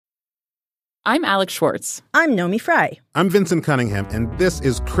I'm Alex Schwartz. I'm Nomi Fry. I'm Vincent Cunningham, and this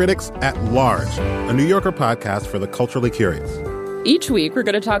is Critics at Large, a New Yorker podcast for the culturally curious. Each week, we're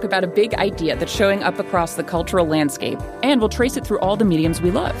going to talk about a big idea that's showing up across the cultural landscape, and we'll trace it through all the mediums we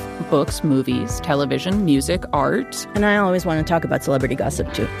love. Books, movies, television, music, art. And I always want to talk about celebrity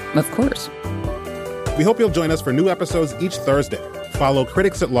gossip, too. Of course. We hope you'll join us for new episodes each Thursday. Follow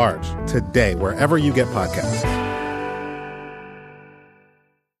Critics at Large today, wherever you get podcasts.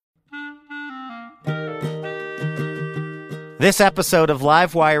 This episode of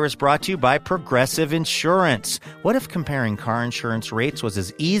Livewire is brought to you by Progressive Insurance. What if comparing car insurance rates was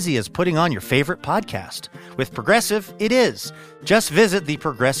as easy as putting on your favorite podcast? With Progressive, it is. Just visit the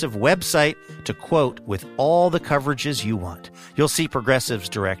Progressive website to quote with all the coverages you want. You'll see Progressive's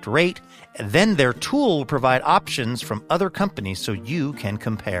direct rate, and then their tool will provide options from other companies so you can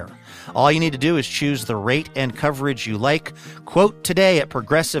compare. All you need to do is choose the rate and coverage you like. Quote today at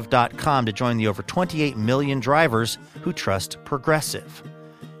Progressive.com to join the over 28 million drivers who trust Progressive.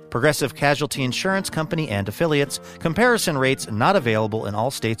 Progressive Casualty Insurance Company and affiliates. Comparison rates not available in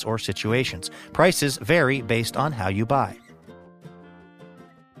all states or situations. Prices vary based on how you buy.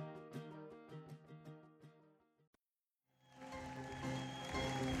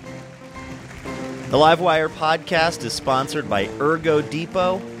 The Livewire podcast is sponsored by Ergo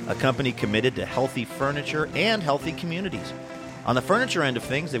Depot, a company committed to healthy furniture and healthy communities. On the furniture end of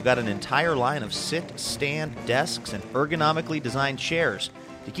things, they've got an entire line of sit, stand, desks, and ergonomically designed chairs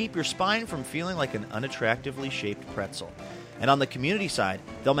to keep your spine from feeling like an unattractively shaped pretzel. And on the community side,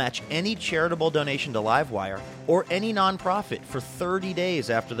 they'll match any charitable donation to Livewire or any nonprofit for 30 days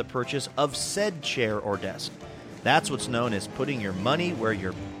after the purchase of said chair or desk. That's what's known as putting your money where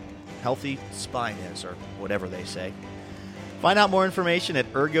your healthy spine is, or whatever they say. Find out more information at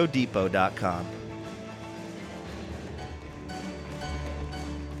ergodepot.com.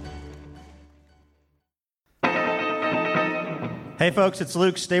 Hey folks, it's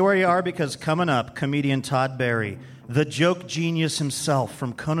Luke. Stay where you are because coming up, comedian Todd Barry, the joke genius himself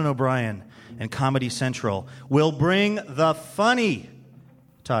from Conan O'Brien and Comedy Central, will bring the funny.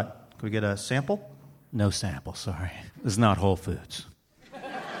 Todd, can we get a sample? No sample, sorry. This is not Whole Foods.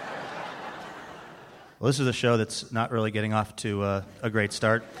 Well, this is a show that's not really getting off to a great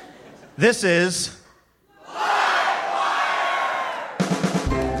start. This is Livewire!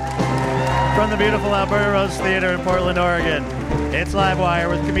 From the beautiful Alberta Rose Theater in Portland, Oregon, it's Livewire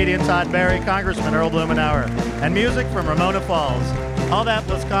with comedian Todd Barry, Congressman Earl Blumenauer, and music from Ramona Falls. All that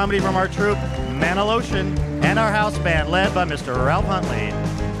plus comedy from our troupe, Manalotion, and our house band led by Mr. Ralph Huntley.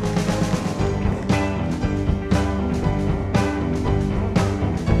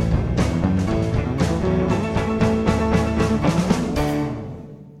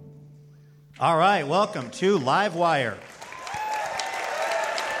 All right, welcome to Livewire.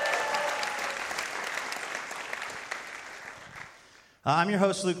 I'm your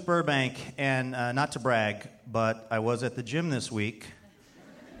host, Luke Burbank, and not to brag, but I was at the gym this week,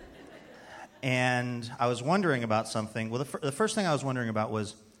 and I was wondering about something. Well, the first thing I was wondering about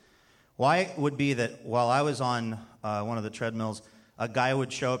was why it would be that while I was on one of the treadmills, a guy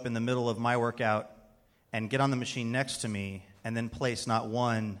would show up in the middle of my workout and get on the machine next to me and then place not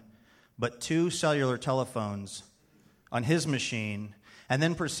one, but 2 cellular telephones on his machine, and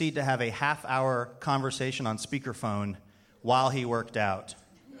then proceed to have a half-hour conversation on speakerphone while he worked out.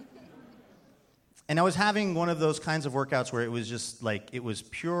 And I was having one of those kinds of workouts where it was just like, it was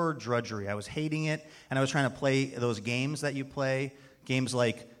pure drudgery. I was hating it, and I was trying to play those games that you play, games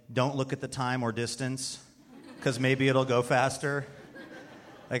like don't look at the time or distance, because maybe it'll go faster.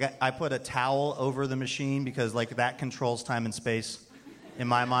 Like I put a towel over the machine because like that controls time and space in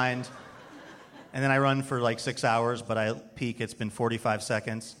my mind. And then I run for like 6 hours, but I peak, it's been 45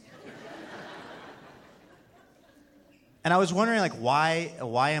 seconds. And I was wondering, like, why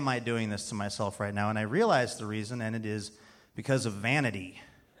am I doing this to myself right now? And I realized the reason, and it is because of vanity,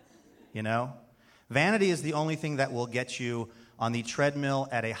 you know? Vanity is the only thing that will get you on the treadmill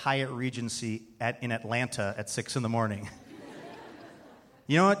at a Hyatt Regency in Atlanta at 6 in the morning.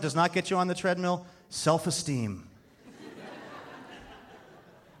 You know what does not get you on the treadmill? Self-esteem.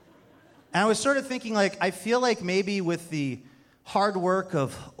 And I was sort of thinking, like, I feel like maybe with the hard work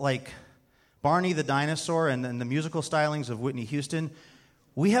of, like, Barney the dinosaur and the musical stylings of Whitney Houston,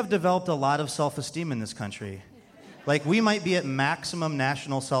 we have developed a lot of self-esteem in this country. Like, we might be at maximum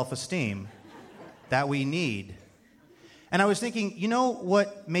national self-esteem that we need. And I was thinking, you know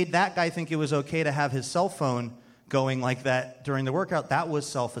what made that guy think it was okay to have his cell phone going like that during the workout? That was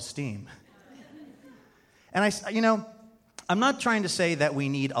self-esteem. And I'm not trying to say that we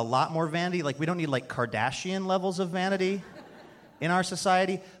need a lot more vanity. Like, we don't need, like, Kardashian levels of vanity in our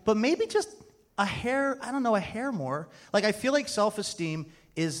society. But maybe just a hair more. Like, I feel like self-esteem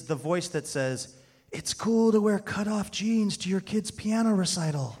is the voice that says, it's cool to wear cut-off jeans to your kid's piano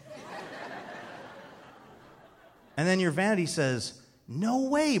recital. And then your vanity says, no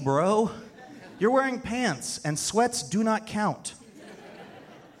way, bro. You're wearing pants, and sweats do not count.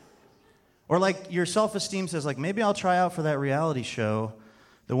 Or like your self-esteem says, like, maybe I'll try out for that reality show,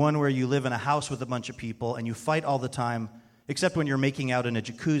 the one where you live in a house with a bunch of people and you fight all the time, except when you're making out in a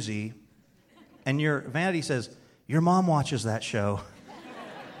jacuzzi. And your vanity says, your mom watches that show.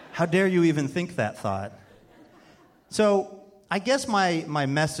 How dare you even think that thought? So I guess my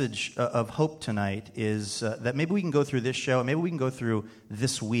message of hope tonight is that maybe we can go through this show, and maybe we can go through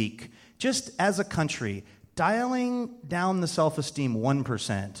this week, just as a country, dialing down the self-esteem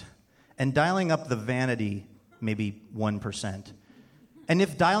 1%, and dialing up the vanity maybe 1%. And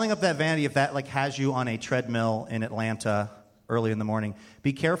if dialing up that vanity, if that like has you on a treadmill in Atlanta early in the morning,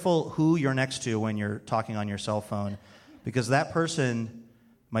 be careful who you're next to when you're talking on your cell phone, because that person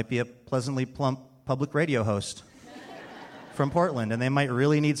might be a pleasantly plump public radio host from Portland, and they might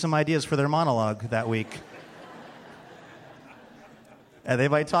really need some ideas for their monologue that week. And they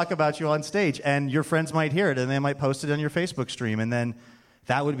might talk about you on stage, and your friends might hear it, and they might post it on your Facebook stream, and then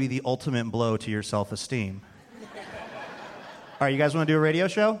that would be the ultimate blow to your self-esteem. All right, you guys want to do a radio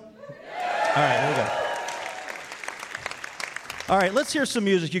show? All right, here we go. All right, let's hear some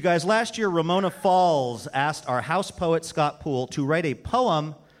music, you guys. Last year, Ramona Falls asked our house poet, Scott Poole, to write a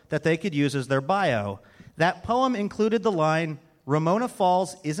poem that they could use as their bio. That poem included the line, Ramona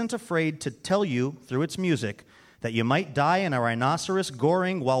Falls isn't afraid to tell you, through its music, that you might die in a rhinoceros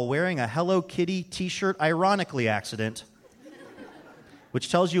goring while wearing a Hello Kitty t-shirt ironically accident,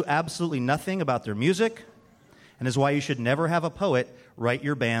 which tells you absolutely nothing about their music and is why you should never have a poet write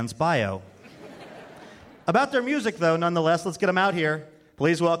your band's bio. About their music, though, nonetheless, let's get them out here.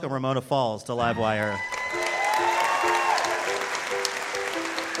 Please welcome Ramona Falls to Livewire.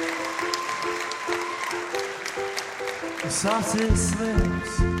 The softest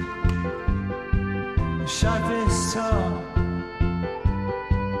lips, the sharpest tongue,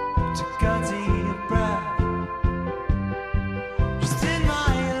 to gutsy breath, just in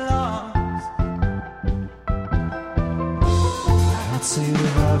my lungs. Too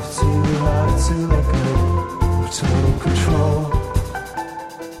hard to let go of total control.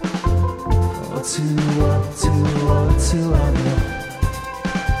 Oh, too I know.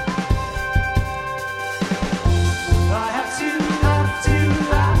 I have to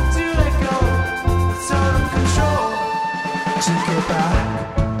let go of total control to get back.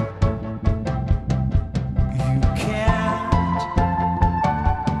 You can't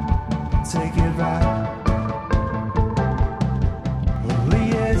take it back.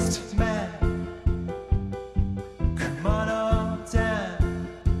 Holiest man, come on up down,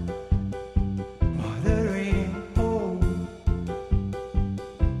 watering hole,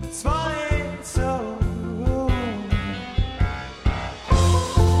 smiling so.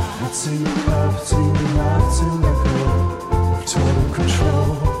 Too hard to let go of total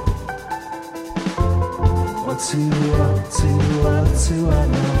control. What too I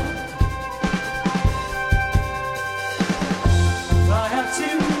know. I have to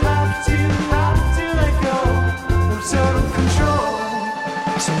let go of total control.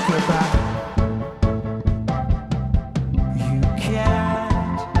 Take it back. You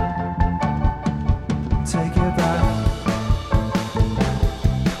can't take it back.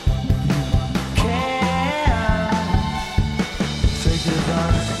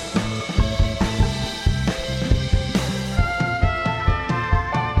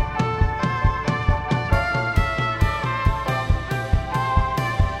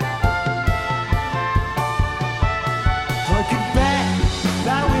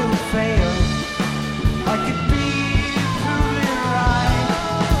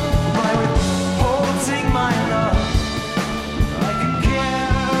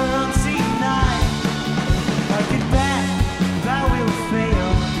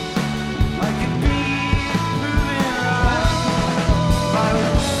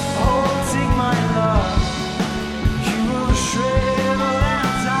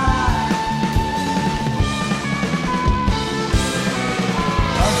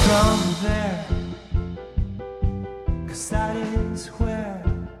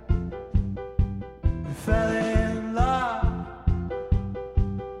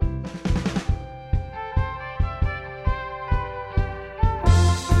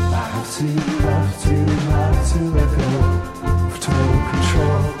 Have to let go of total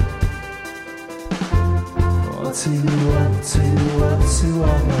control. What to I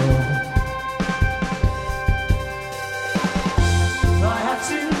know. I have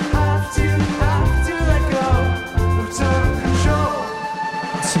to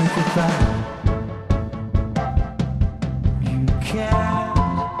fight. You can't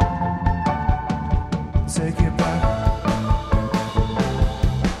take it back.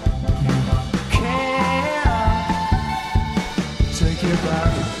 You can't take it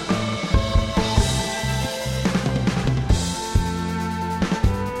back.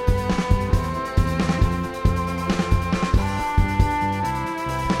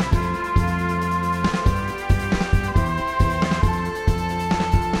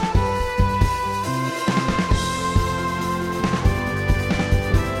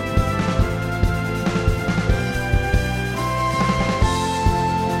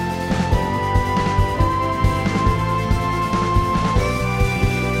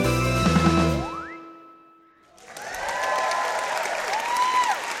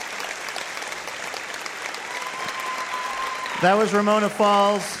 That was Ramona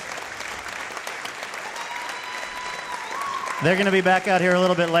Falls. They're going to be back out here a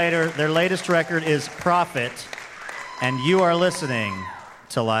little bit later. Their latest record is Profit, and you are listening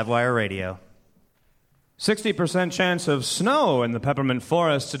to Livewire Radio. 60% chance of snow in the Peppermint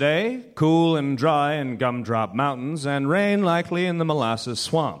Forest today, cool and dry in Gumdrop Mountains, and rain likely in the Molasses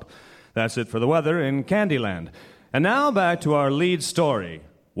Swamp. That's it for the weather in Candyland. And now back to our lead story.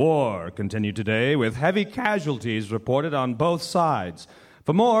 War continued today with heavy casualties reported on both sides.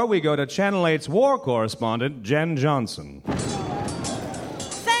 For more, we go to Channel 8's war correspondent, Jen Johnson.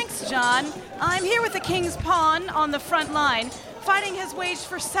 Thanks, John. I'm here with the King's Pawn on the front line. Fighting has waged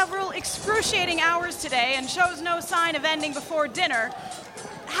for several excruciating hours today and shows no sign of ending before dinner.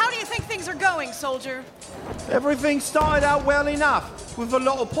 How do you think things are going, soldier? Everything started out well enough, with a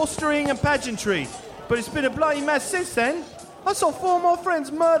lot of posturing and pageantry. But it's been a bloody mess since then. I saw 4 more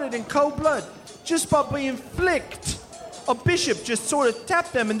friends murdered in cold blood, just by being flicked. A bishop just sort of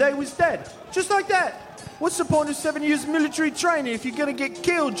tapped them and they was dead. Just like that. What's the point of 7 years military training if you're gonna get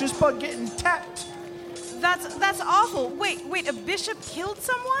killed just by getting tapped? That's awful. Wait, a bishop killed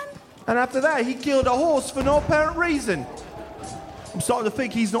someone? And after that, he killed a horse for no apparent reason. I'm starting to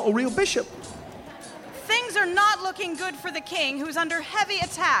think he's not a real bishop. Things are not looking good for the king, who's under heavy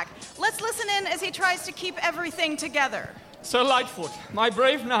attack. Let's listen in as he tries to keep everything together. Sir Lightfoot, my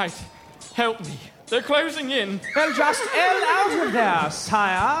brave knight, help me. They're closing in. Well, just L out of there,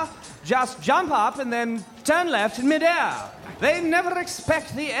 sire. Just jump up and then turn left in midair. They never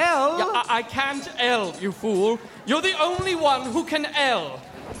expect the L. Yeah, I can't L, you fool. You're the only one who can L.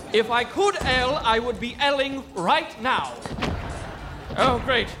 If I could L, I would be Lling right now. Oh,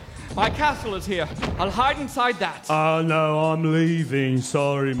 great. My castle is here. I'll hide inside that. Oh, no, I'm leaving.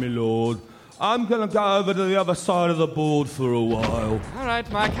 Sorry, my lord. I'm going to go over to the other side of the board for a while. All right,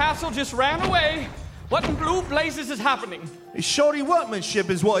 my castle just ran away. What in blue blazes is happening? It's shoddy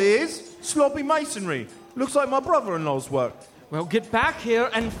workmanship is what it is. Sloppy masonry. Looks like my brother-in-law's work. Well, get back here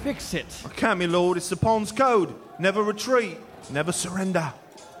and fix it. I can't, my lord. It's the pawn's code. Never retreat. Never surrender.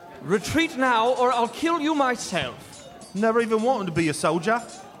 Retreat now, or I'll kill you myself. Never even wanted to be a soldier.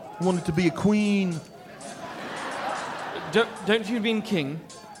 I wanted to be a queen. Don't you mean king?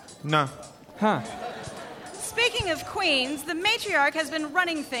 No. Huh. Speaking of queens, the matriarch has been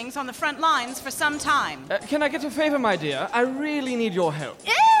running things on the front lines for some time. Can I get a favor, my dear? I really need your help.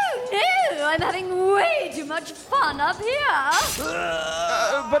 Oh, no! I'm having way too much fun up here.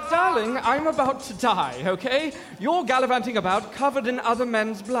 But, darling, I'm about to die, okay? You're gallivanting about covered in other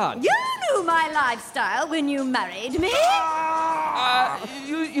men's blood. You knew my lifestyle when you married me.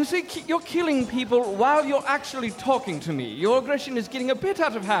 You see, you're killing people while you're actually talking to me. Your aggression is getting a bit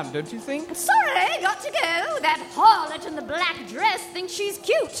out of hand, don't you think? Sorry, got to go. That harlot in the black dress thinks she's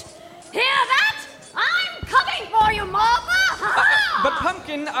cute. Hear that? I'm coming for you, Martha! But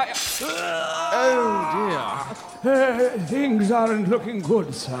Pumpkin, Oh, dear. Things aren't looking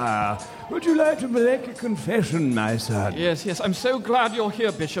good, sire. Would you like to make a confession, my son? Yes, I'm so glad you're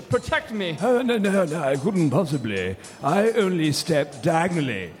here, Bishop. Protect me. Oh, no, I couldn't possibly. I only step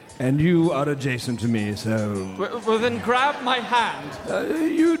diagonally, and you are adjacent to me, so... Well, then grab my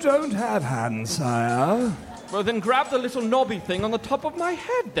hand. You don't have hands, sire. Well, then grab the little knobby thing on the top of my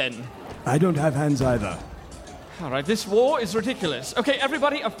head, then. I don't have hands either. All right, this war is ridiculous. Okay,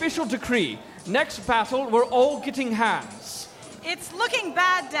 everybody, official decree. Next battle, we're all getting hands. It's looking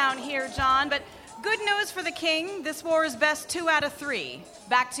bad down here, John, but good news for the king. This war is best 2 out of 3.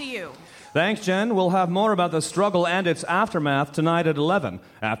 Back to you. Thanks, Jen. We'll have more about the struggle and its aftermath tonight at 11.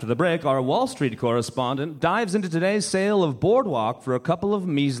 After the break, our Wall Street correspondent dives into today's sale of Boardwalk for a couple of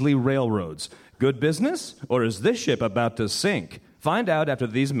measly railroads. Good business, or is this ship about to sink? Find out after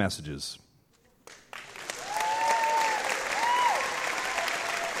these messages.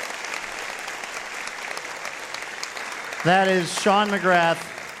 That is Sean McGrath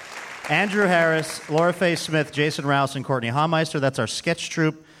Andrew Harris, Laura Faye Smith, Jason Rouse, and Courtney Haumeister. That's our sketch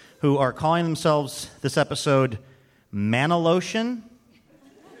troupe, who are calling themselves, this episode, Manalotion.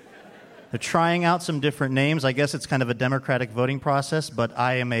 They're trying out some different names. I guess it's kind of a democratic voting process, but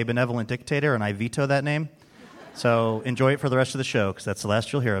I am a benevolent dictator, and I veto that name. So enjoy it for the rest of the show, because that's the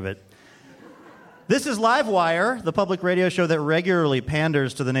last you'll hear of it. This is Livewire, the public radio show that regularly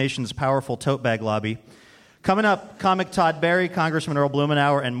panders to the nation's powerful tote bag lobby. Coming up, comic Todd Barry, Congressman Earl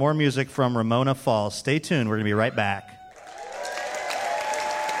Blumenauer, and more music from Ramona Falls. Stay tuned. We're going to be right back.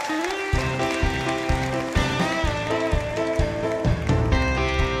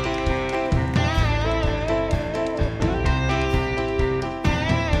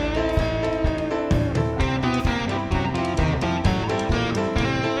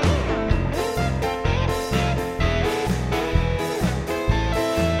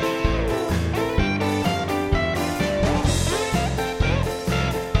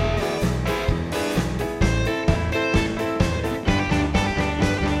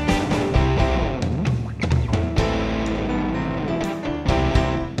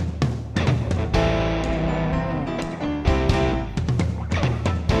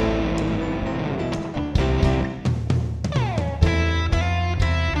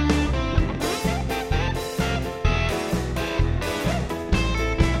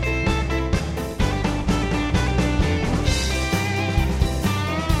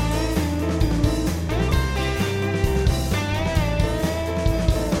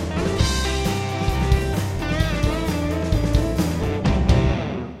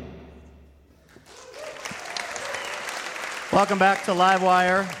 Welcome back to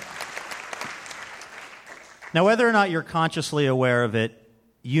Livewire. Now, whether or not you're consciously aware of it,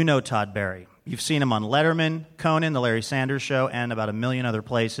 you know Todd Barry. You've seen him on Letterman, Conan, The Larry Sanders Show, and about a million other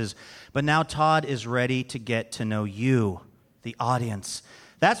places. But now Todd is ready to get to know you, the audience.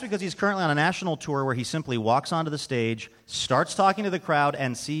 That's because he's currently on a national tour where he simply walks onto the stage, starts talking to the crowd,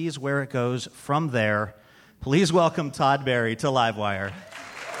 and sees where it goes from there. Please welcome Todd Barry to Livewire.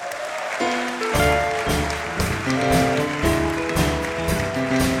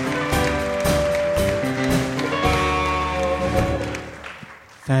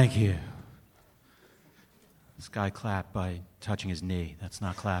 Thank you. This guy clapped by touching his knee. That's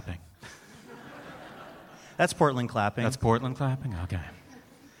not clapping. That's Portland clapping. That's Portland clapping? Okay.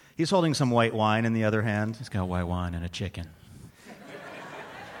 He's holding some white wine in the other hand. He's got white wine and a chicken.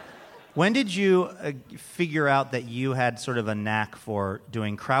 When did you figure out that you had sort of a knack for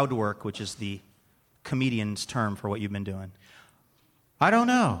doing crowd work, which is the comedian's term for what you've been doing? I don't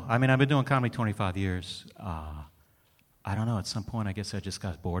know. I mean, I've been doing comedy 25 years. I don't know. At some point, I guess I just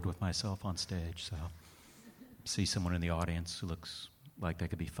got bored with myself on stage. So, see someone in the audience who looks like they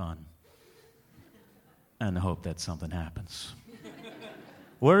could be fun, and hope that something happens.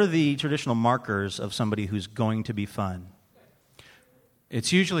 What are the traditional markers of somebody who's going to be fun?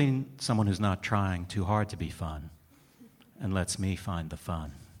 It's usually someone who's not trying too hard to be fun, and lets me find the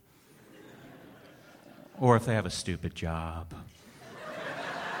fun. Or if they have a stupid job.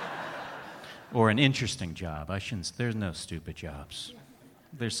 Or an interesting job. There's no stupid jobs.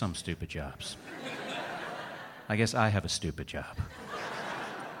 There's some stupid jobs. I guess I have a stupid job,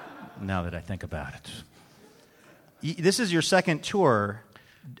 now that I think about it. This is your second tour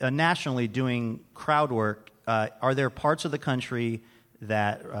nationally doing crowd work. Are there parts of the country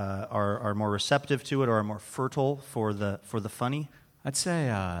that are more receptive to it or are more fertile for the funny? I'd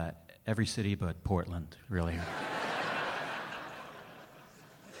say every city but Portland, really.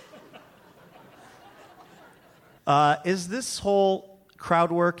 Is this whole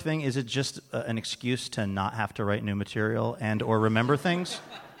crowd work thing, is it just an excuse to not have to write new material and or remember things?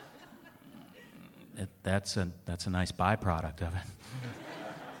 That's a nice byproduct of it.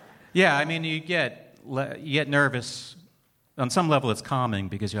 Yeah, I mean, you get nervous. On some level, it's calming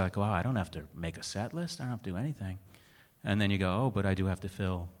because you're like, wow, I don't have to make a set list. I don't have to do anything. And then you go, oh, but I do have to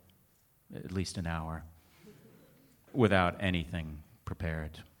fill at least an hour without anything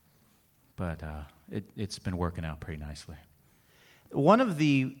prepared. But it's been working out pretty nicely. One of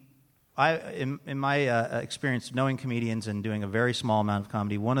the, in my experience knowing comedians and doing a very small amount of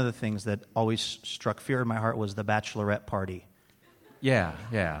comedy, one of the things that always struck fear in my heart was the bachelorette party. Yeah.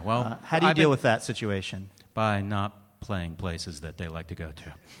 Well, how do you deal with that situation? By not playing places that they like to go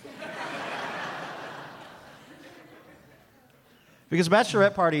to. Because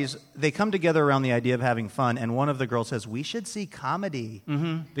bachelorette parties, they come together around the idea of having fun, and one of the girls says, we should see comedy,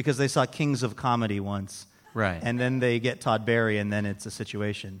 because they saw Kings of Comedy once. Right. And then they get Todd Barry, and then it's a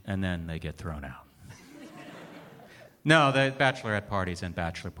situation. And then they get thrown out. No, the bachelorette parties and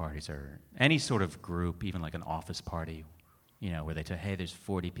bachelor parties are any sort of group, even like an office party, where they say, hey, there's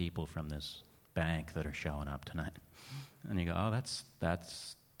 40 people from this bank that are showing up tonight. And you go, oh, that's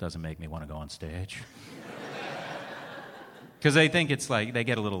doesn't make me want to go on stage. Because they think it's like, they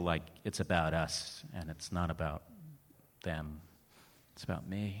get a little like, it's about us, and it's not about them. It's about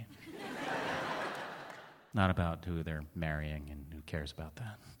me. Not about who they're marrying, and who cares about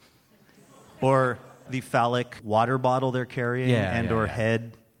that. Or the phallic water bottle they're carrying or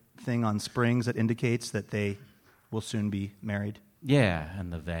head thing on springs that indicates that they will soon be married. Yeah,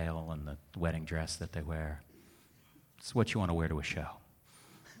 and the veil and the wedding dress that they wear. It's what you want to wear to a show.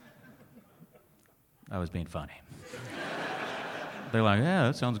 I was being funny. They're like, yeah,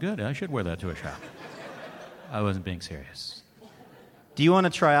 that sounds good. I should wear that to a show. I wasn't being serious. Do you want to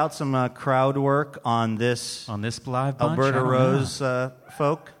try out some crowd work on this live bunch? Alberta Rose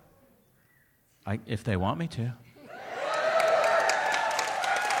folk? If they want me to.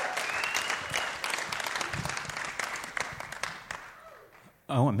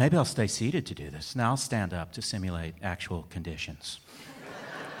 Oh, maybe I'll stay seated to do this. Now I'll stand up to simulate actual conditions.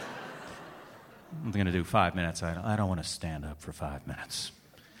 I'm going to do 5 minutes. I don't want to stand up for 5 minutes.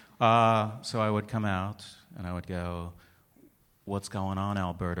 So I would come out, and I would go, what's going on,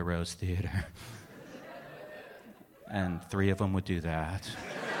 Alberta Rose Theater? And 3 of them would do that.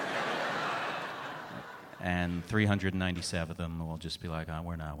 And 397 of them will just be like, oh,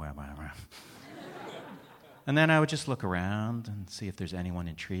 we're not. And then I would just look around and see if there's anyone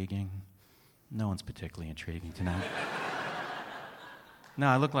intriguing. No one's particularly intriguing tonight. No,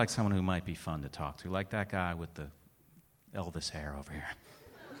 I look like someone who might be fun to talk to, like that guy with the Elvis hair over here.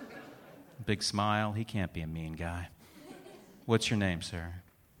 Big smile. He can't be a mean guy. What's your name, sir?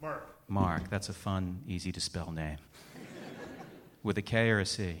 Mark. Mark. That's a fun, easy-to-spell name. With a K or a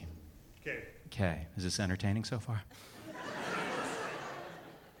C? K. K. Is this entertaining so far?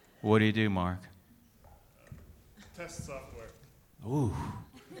 What do you do, Mark? Test software. Ooh.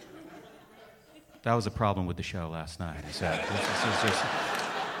 That was a problem with the show last night.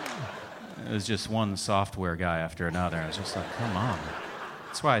 It was just one software guy after another. I was just like, come on.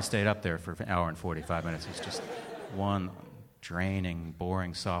 That's why I stayed up there for an hour and 45 minutes. It's just one draining,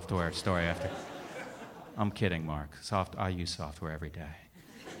 boring software story after. I'm kidding, Mark. I use software every day.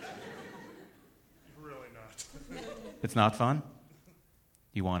 Really not. It's not fun?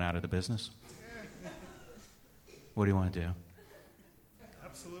 You want out of the business? What do you want to do?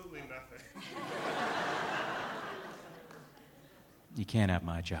 Absolutely nothing. You can't have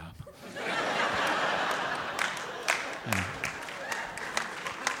my job.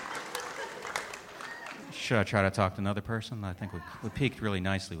 Should I try to talk to another person? I think we peaked really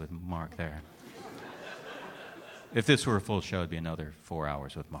nicely with Mark there. If this were a full show, it'd be another 4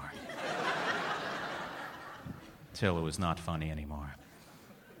 hours with Mark. Till it was not funny anymore.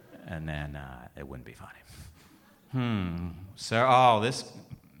 And then it wouldn't be funny. Sir,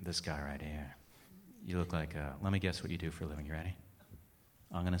 this guy right here. You look like, let me guess what you do for a living. You ready?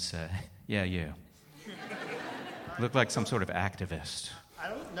 I'm going to say, yeah, you. Look like some sort of activist.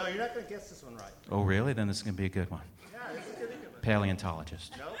 No, you're not going to guess this one right. Oh, really? Then this is going to be a good one. Yeah, this is going to be a good one.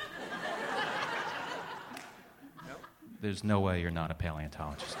 Paleontologist. Nope. There's no way you're not a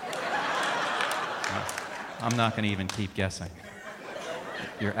paleontologist. I'm not going to even keep guessing.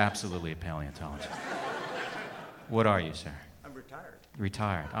 You're absolutely a paleontologist. What are you, sir? I'm retired.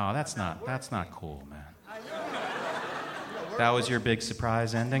 Retired. Oh, that's not cool, man. That was your big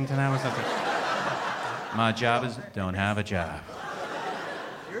surprise ending tonight? Was that my job is don't have a job.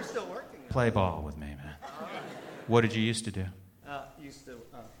 You're still working. Play ball with me, man. What did you used to do?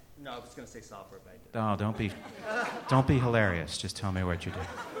 No, I was going to say software, but I didn't. Oh, don't be hilarious. Just tell me what you do.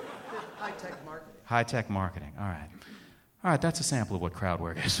 High-tech marketing. High-tech marketing. All right, that's a sample of what crowd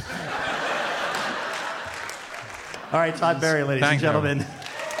work is. All right, Todd Barry, ladies and gentlemen.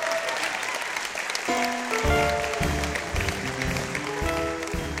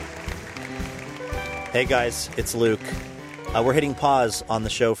 Hey guys, it's Luke. We're hitting pause on the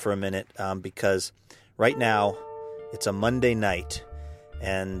show for a minute because right now it's a Monday night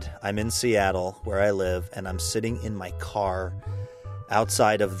and I'm in Seattle where I live and I'm sitting in my car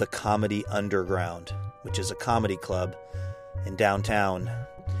outside of the Comedy Underground, which is a comedy club in downtown.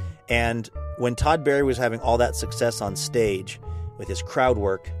 And when Todd Barry was having all that success on stage with his crowd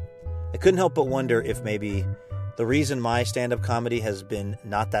work, I couldn't help but wonder if maybe the reason my stand-up comedy has been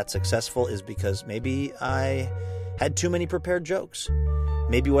not that successful is because maybe I had too many prepared jokes.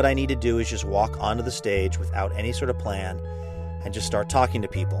 Maybe what I need to do is just walk onto the stage without any sort of plan and just start talking to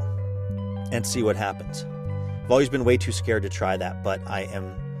people and see what happens. I've always been way too scared to try that, but I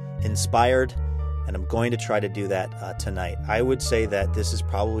am inspired and I'm going to try to do that tonight. I would say that this is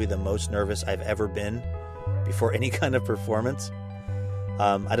probably the most nervous I've ever been before any kind of performance.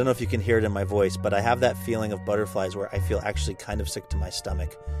 I don't know if you can hear it in my voice, but I have that feeling of butterflies where I feel actually kind of sick to my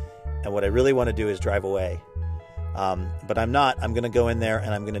stomach. And what I really want to do is drive away. But I'm not. I'm going to go in there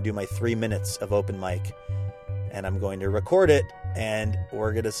and I'm going to do my 3 minutes of open mic. And I'm going to record it, and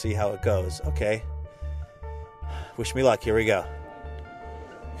we're going to see how it goes, okay? Wish me luck. Here we go.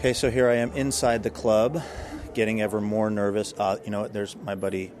 Okay, so here I am inside the club, getting ever more nervous. You know what? There's my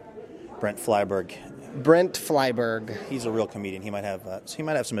buddy Brent Flyberg. Brent Flyberg. He's a real comedian. He might have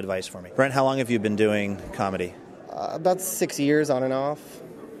some advice for me. Brent, how long have you been doing comedy? About 6 years on and off.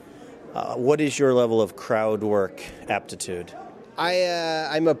 What is your level of crowd work aptitude?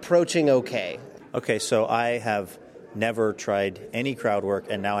 I'm approaching okay. Okay, so I have never tried any crowd work,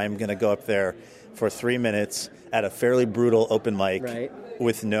 and now I'm going to go up there for 3 minutes at a fairly brutal open mic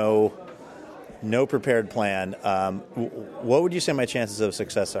with no prepared plan. What would you say my chances of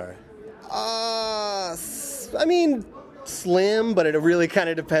success are? I mean, slim, but it really kind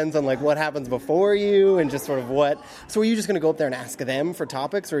of depends on like what happens before you and just sort of what. So are you just going to go up there and ask them for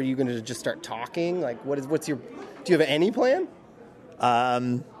topics, or are you going to just start talking? Like, do you have any plan?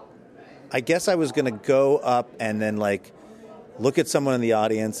 I guess I was going to go up and then like look at someone in the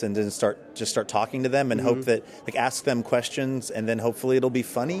audience and then start talking to them and hope that like ask them questions and then hopefully it'll be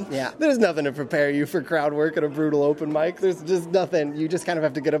funny. Yeah, there's nothing to prepare you for crowd work at a brutal open mic. There's just nothing. You just kind of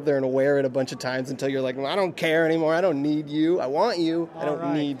have to get up there and wear it a bunch of times until you're like, well, I don't care anymore. I don't need you. I want you. I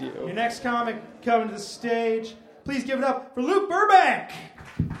don't need you. Your next comic coming to the stage. Please give it up for Luke Burbank.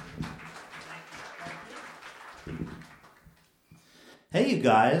 Hey, you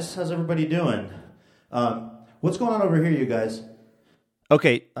guys. How's everybody doing? What's going on over here, you guys?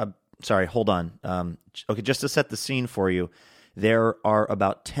 Okay, sorry, hold on. Okay, just to set the scene for you, there are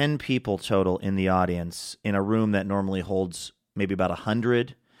about 10 people total in the audience in a room that normally holds maybe about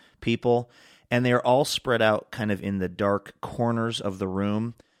 100 people, and they are all spread out kind of in the dark corners of the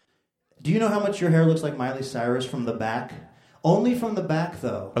room. Do you know how much your hair looks like Miley Cyrus from the back? Only from the back,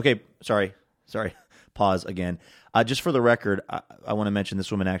 though. Okay, sorry. Pause again. Just for the record, I want to mention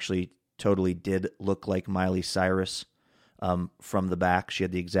this woman actually totally did look like Miley Cyrus from the back. She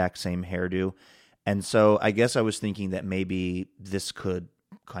had the exact same hairdo. And so I guess I was thinking that maybe this could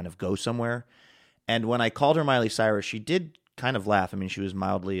kind of go somewhere. And when I called her Miley Cyrus, she did kind of laugh. I mean, she was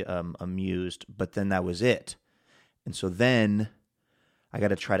mildly amused, but then that was it. And so then I got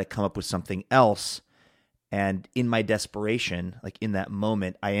to try to come up with something else. And in my desperation, like in that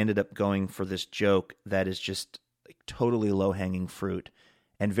moment, I ended up going for this joke that is just like totally low-hanging fruit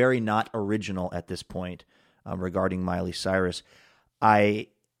and very not original at this point regarding Miley Cyrus. I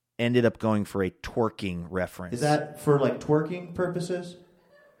ended up going for a twerking reference. Is that for like twerking purposes?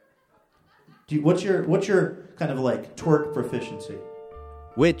 What's your kind of like twerk proficiency?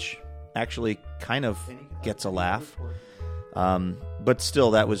 Which actually kind of gets a laugh. But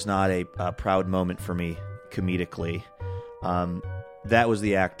still, that was not a proud moment for me comedically. That was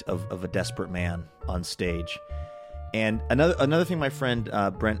the act of a desperate man on stage. And another thing my friend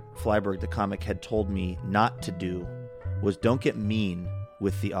Brent Flyberg, the comic, had told me not to do was don't get mean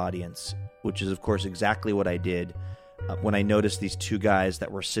with the audience, which is, of course, exactly what I did when I noticed these two guys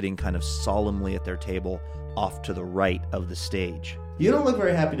that were sitting kind of solemnly at their table off to the right of the stage. You don't look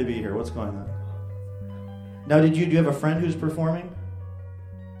very happy to be here. What's going on? Now, do you have a friend who's performing?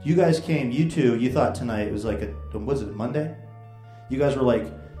 You guys came, you two, you thought tonight was like was it Monday? You guys were like,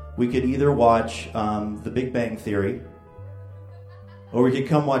 we could either watch The Big Bang Theory, or we could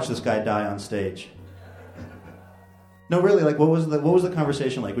come watch this guy die on stage. No, really, like what was the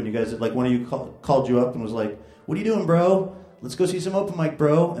conversation like when you guys, like one of you called you up and was like, what are you doing, bro? Let's go see some open mic,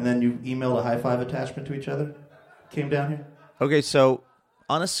 bro. And then you emailed a high five attachment to each other? Came down here? Okay, so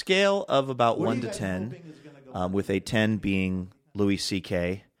on a scale of about 1 to 10, with a 10 being Louis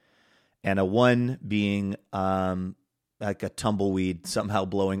C.K., and a 1 being like a tumbleweed somehow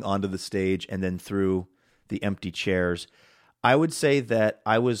blowing onto the stage and then through the empty chairs, I would say that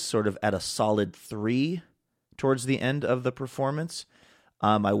I was sort of at a solid 3 towards the end of the performance.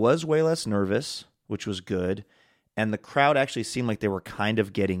 I was way less nervous, which was good, and the crowd actually seemed like they were kind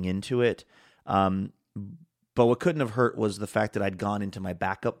of getting into it. But what couldn't have hurt was the fact that I'd gone into my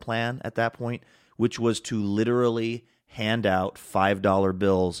backup plan at that point, which was to literally hand out $5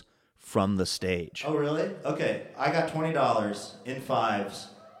 bills from the stage. Oh, really? Okay, I got $20 in fives.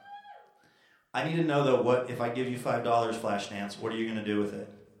 I need to know, though, what if I give you $5, Flashdance, what are you going to do with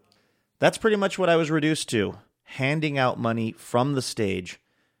it? That's pretty much what I was reduced to, handing out money from the stage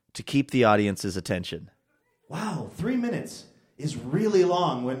to keep the audience's attention. Wow, 3 minutes is really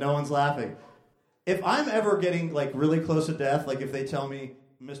long when no one's laughing. If I'm ever getting like really close to death, like if they tell me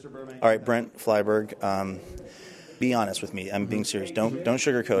Mr. Burbank. All right, Brent Flyberg. Be honest with me. I'm being serious. Don't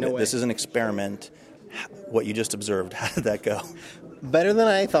sugarcoat it. This is an experiment. What you just observed, how did that go? Better than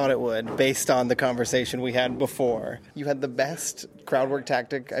I thought it would, based on the conversation we had before. You had the best crowd work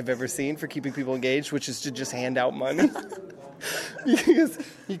tactic I've ever seen for keeping people engaged, which is to just hand out money.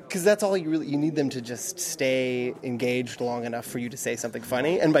 Because that's all you need them to just stay engaged long enough for you to say something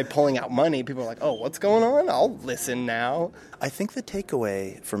funny. And by pulling out money, people are like, oh, what's going on? I'll listen now. I think the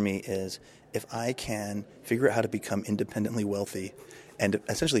takeaway for me is if I can figure out how to become independently wealthy and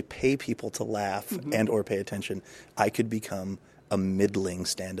essentially pay people to laugh and or pay attention, I could become a middling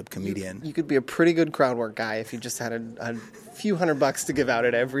stand-up comedian. You could be a pretty good crowd work guy if you just had a few $100 to give out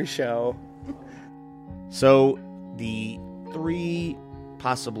at every show. So the 3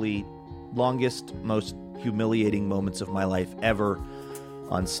 possibly longest, most humiliating moments of my life ever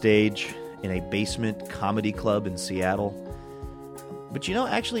on stage in a basement comedy club in Seattle. But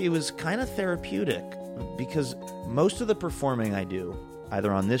actually it was kind of therapeutic because most of the performing I do,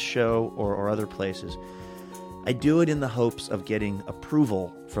 either on this show or other places, I do it in the hopes of getting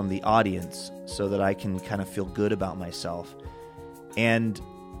approval from the audience so that I can kind of feel good about myself. And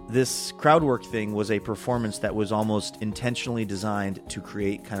this crowd work thing was a performance that was almost intentionally designed to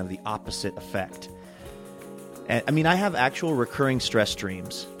create kind of the opposite effect. And, I have actual recurring stress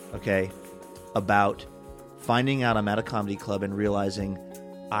dreams, about finding out I'm at a comedy club and realizing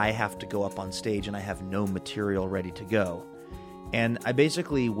I have to go up on stage and I have no material ready to go. And I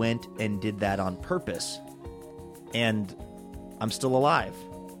basically went and did that on purpose. And I'm still alive,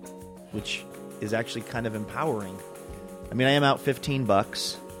 which is actually kind of empowering. I am out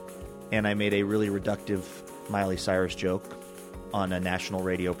 $15, and I made a really reductive Miley Cyrus joke on a national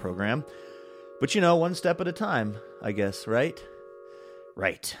radio program. But one step at a time, I guess, right?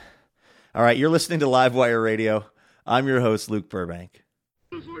 Right. All right, you're listening to Livewire Radio. I'm your host, Luke Burbank.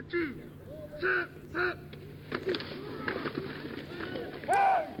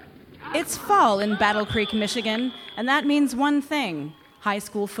 It's fall in Battle Creek, Michigan, and that means one thing: high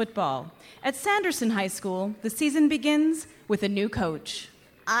school football. At Sanderson High School, the season begins with a new coach.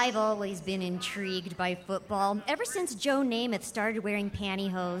 I've always been intrigued by football, ever since Joe Namath started wearing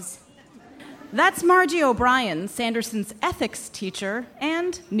pantyhose. That's Margie O'Brien, Sanderson's ethics teacher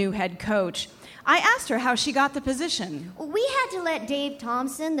and new head coach. I asked her how she got the position. We had to let Dave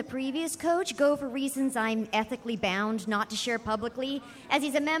Thompson, the previous coach, go for reasons I'm ethically bound not to share publicly, as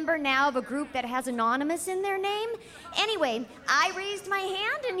he's a member now of a group that has anonymous in their name. Anyway, I raised my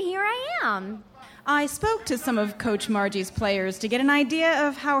hand and here I am. I spoke to some of Coach Margie's players to get an idea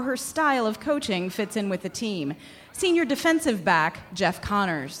of how her style of coaching fits in with the team. Senior defensive back, Jeff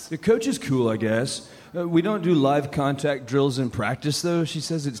Connors. The coach is cool, I guess. We don't do live contact drills in practice, though. She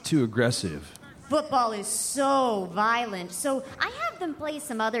says it's too aggressive. Football is so violent, so I have them play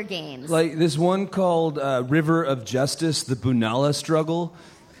some other games. Like this one called River of Justice, the Bunala Struggle.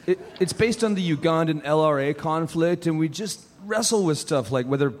 It's based on the Ugandan LRA conflict, and we just wrestle with stuff like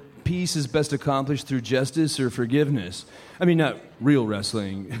whether peace is best accomplished through justice or forgiveness. Not real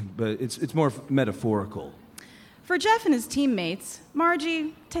wrestling, but it's more metaphorical. For Jeff and his teammates,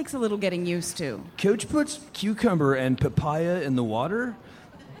 Margie takes a little getting used to. Coach puts cucumber and papaya in the water?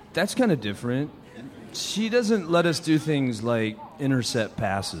 That's kind of different. She doesn't let us do things like intercept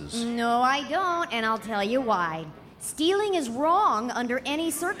passes. No, I don't, and I'll tell you why. Stealing is wrong under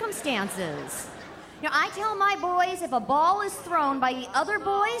any circumstances. I tell my boys if a ball is thrown by the other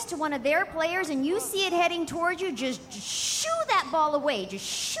boys to one of their players and you see it heading towards you, just shoo that ball away. Just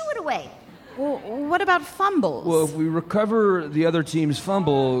shoo it away. Well, what about fumbles? Well, if we recover the other team's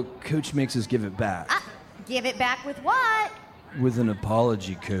fumble, Coach makes us give it back. Give it back with what? With an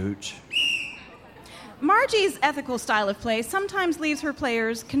apology, Coach. Margie's ethical style of play sometimes leaves her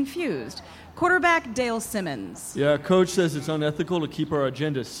players confused. Quarterback Dale Simmons. Yeah, Coach says it's unethical to keep our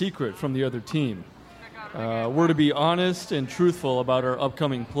agenda secret from the other team. We're to be honest and truthful about our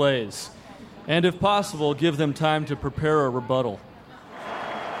upcoming plays. And if possible, give them time to prepare a rebuttal.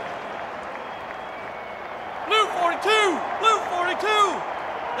 Blue 42! Blue 42!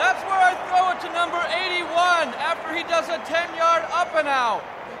 That's where I throw it to number 81 after he does a 10-yard up and out.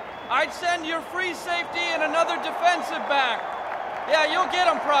 I'd send your free safety and another defensive back. Yeah, you'll get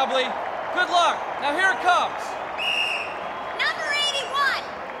him probably. Good luck. Now here it comes. Number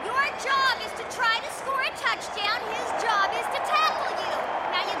 81, your job is to try to score a touchdown. His job is to tackle you.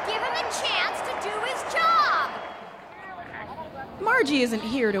 Now you give him a chance to do his job. Margie isn't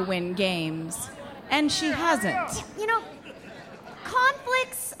here to win games, and she hasn't.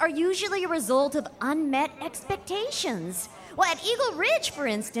 Conflicts are usually a result of unmet expectations. Well, at Eagle Ridge, for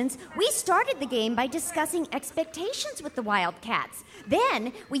instance, we started the game by discussing expectations with the Wildcats.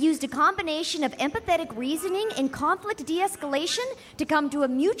 Then we used a combination of empathetic reasoning and conflict de-escalation to come to a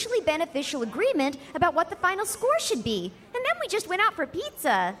mutually beneficial agreement about what the final score should be. And then we just went out for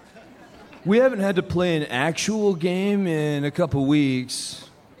pizza. We haven't had to play an actual game in a couple weeks.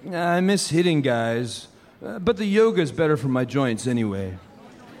 I miss hitting guys, but the yoga's better for my joints anyway.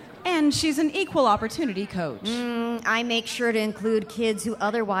 And she's an equal opportunity coach. I make sure to include kids who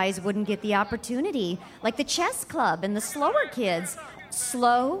otherwise wouldn't get the opportunity, like the chess club and the slower kids.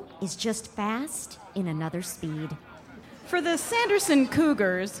 Slow is just fast in another speed. For the Sanderson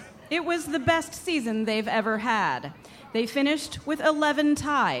Cougars, it was the best season they've ever had. They finished with 11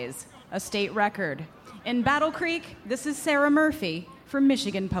 ties, a state record. In Battle Creek, this is Sarah Murphy for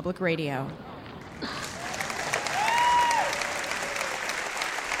Michigan Public Radio.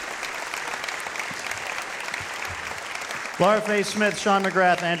 Laura Faye Smith, Sean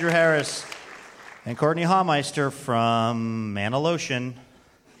McGrath, Andrew Harris, and Courtney Haumeister from Manalotion.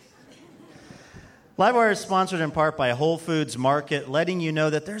 Livewire is sponsored in part by Whole Foods Market, letting you know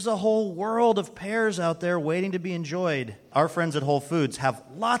that there's a whole world of pears out there waiting to be enjoyed. Our friends at Whole Foods have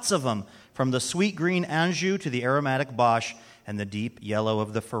lots of them, from the sweet green Anjou to the aromatic Bosch and the deep yellow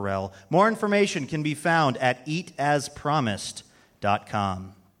of the Pharrell. More information can be found at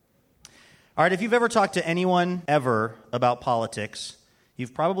eataspromised.com. All right, if you've ever talked to anyone ever about politics,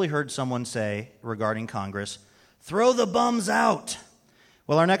 you've probably heard someone say regarding Congress, throw the bums out.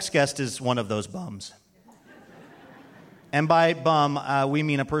 Well, our next guest is one of those bums. And by bum, we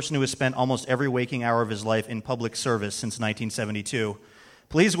mean a person who has spent almost every waking hour of his life in public service since 1972.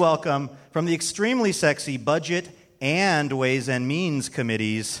 Please welcome, from the extremely sexy Budget and Ways and Means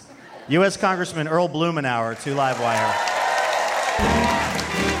Committees, U.S. Congressman Earl Blumenauer to Livewire.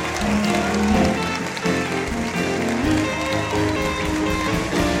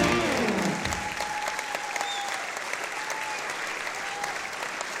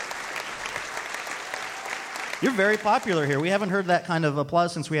 You're very popular here. We haven't heard that kind of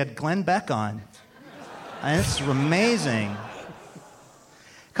applause since we had Glenn Beck on. And it's amazing.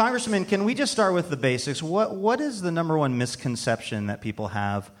 Congressman, can we just start with the basics? What is the number one misconception that people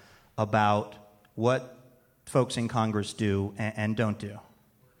have about what folks in Congress do and don't do?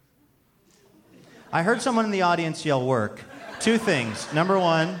 I heard someone in the audience yell work. Two things. Number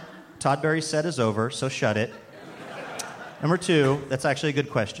one, Todd Berry's set is over, so shut it. Number two, that's actually a good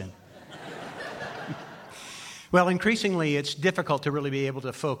question. Well, increasingly, it's difficult to really be able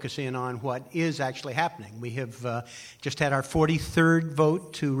to focus in on what is actually happening. We have just had our 43rd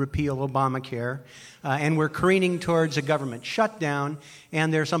vote to repeal Obamacare, and we're careening towards a government shutdown,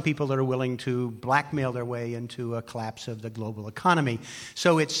 and there are some people that are willing to blackmail their way into a collapse of the global economy.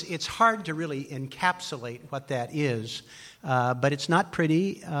 So it's hard to really encapsulate what that is, but it's not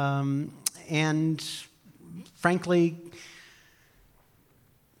pretty, and frankly,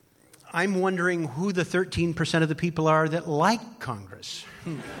 I'm wondering who the 13% of the people are that like Congress.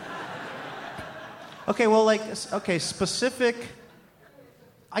 Okay, specific.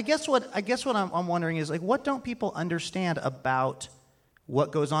 I guess what I'm wondering is, what don't people understand about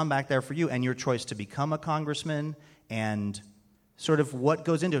what goes on back there for you and your choice to become a congressman and sort of what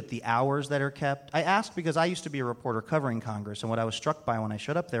goes into it, the hours that are kept? I asked because I used to be a reporter covering Congress, and what I was struck by when I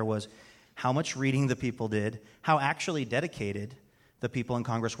showed up there was how much reading the people did, how actually dedicated the people in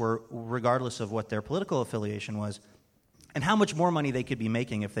Congress were, regardless of what their political affiliation was, and how much more money they could be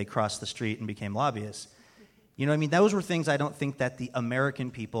making if they crossed the street and became lobbyists. You know what I mean? Those were things I don't think that the American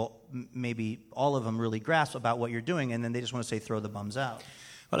people, maybe all of them, really grasp about what you're doing, and then they just want to say, throw the bums out.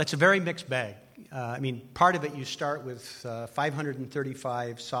 Well, it's a very mixed bag. Part of it, you start with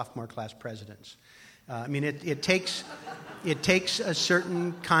 535 sophomore class presidents. It takes a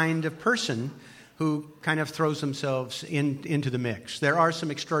certain kind of person who kind of throws themselves into the mix. There are some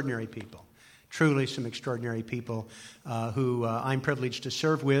extraordinary people, truly some extraordinary people who I'm privileged to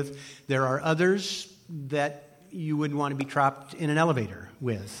serve with. There are others that you wouldn't want to be trapped in an elevator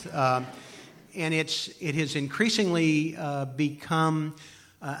with. And it has increasingly become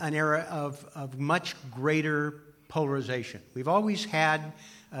an era of much greater polarization. We've always had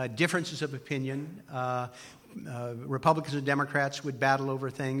differences of opinion. Republicans and Democrats would battle over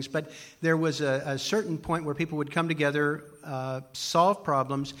things, but there was a certain point where people would come together, solve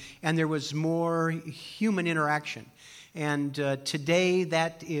problems, and there was more human interaction. And today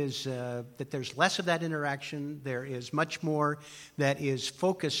that there's less of that interaction. There is much more that is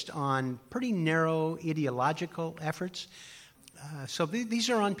focused on pretty narrow ideological efforts. So these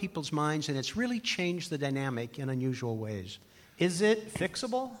are on people's minds, and it's really changed the dynamic in unusual ways. Is it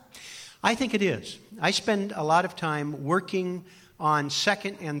fixable? I think it is. I spend a lot of time working on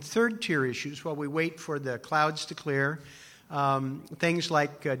second and third tier issues while we wait for the clouds to clear. Things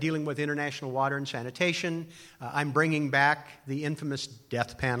like dealing with international water and sanitation. I'm bringing back the infamous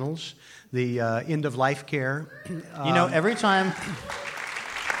death panels, the end-of-life care. Every time...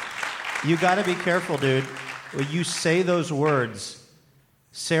 You got to be careful, dude. When you say those words,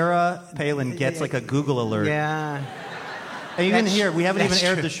 Sarah Palin gets like a Google alert. Yeah. And even here, we haven't even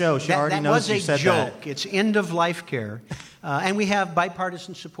aired the show. She already knows you said that. That was a joke. It's end-of-life care. And we have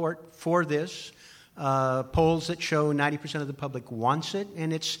bipartisan support for this. Polls that show 90% of the public wants it,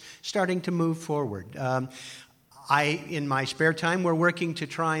 and it's starting to move forward. In my spare time, we're working to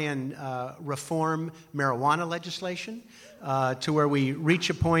try and reform marijuana legislation to where we reach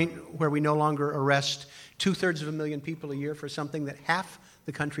a point where we no longer arrest 2/3 people a year for something that half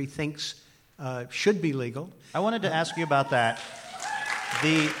the country thinks should be legal. I wanted to ask you about that.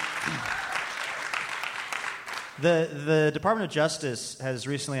 The Department of Justice has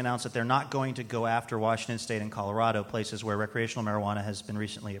recently announced that they're not going to go after Washington State and Colorado, places where recreational marijuana has been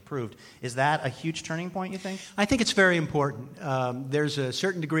recently approved. Is that a huge turning point, you think? I think it's very important. There's a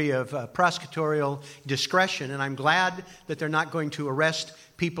certain degree of prosecutorial discretion, and I'm glad that they're not going to arrest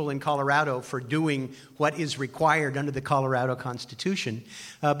people in Colorado for doing what is required under the Colorado Constitution.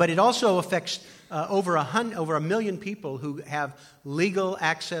 But it also affects over a million people who have legal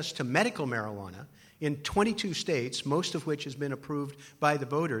access to medical marijuana in 22 states, most of which has been approved by the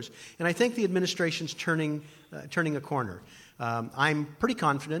voters. And I think the administration's turning a corner. I'm pretty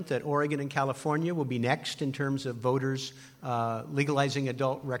confident that Oregon and California will be next in terms of voters legalizing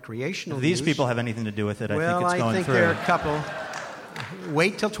adult recreational use. These people have anything to do with it. I think it's going through. Well, I think there are a couple.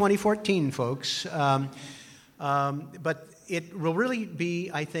 Wait till 2014, folks. But it will really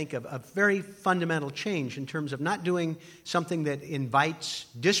be, I think, a very fundamental change in terms of not doing something that invites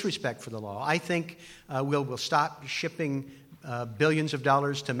disrespect for the law. I think we'll stop shipping billions of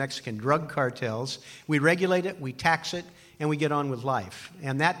dollars to Mexican drug cartels. We regulate it, we tax it, and we get on with life.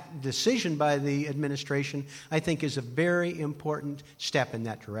 And that decision by the administration, I think, is a very important step in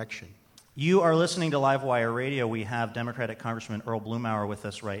that direction. You are listening to Livewire Radio. We have Democratic Congressman Earl Blumenauer with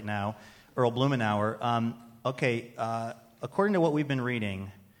us right now. Earl Blumenauer. According to what we've been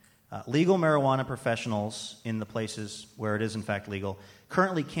reading, legal marijuana professionals in the places where it is in fact legal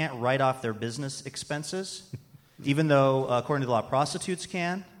currently can't write off their business expenses, even though, according to the law, prostitutes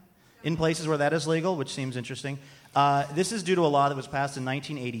can in places where that is legal, which seems interesting. This is due to a law that was passed in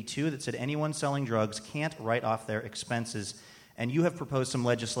 1982 that said anyone selling drugs can't write off their expenses. And you have proposed some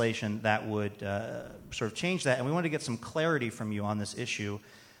legislation that would sort of change that, and we wanted to get some clarity from you on this issue.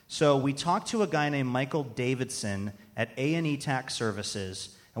 So we talked to a guy named Michael Davidson at A&E Tax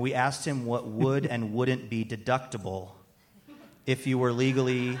Services, and we asked him what would and wouldn't be deductible if you were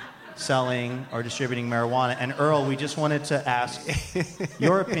legally selling or distributing marijuana. And Earl, we just wanted to ask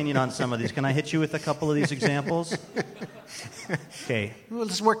your opinion on some of these. Can I hit you with a couple of these examples? Okay. Well,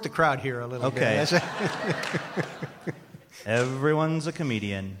 let's work the crowd here a little bit. Okay. Everyone's a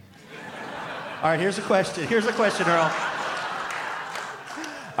comedian. All right, here's a question. Earl.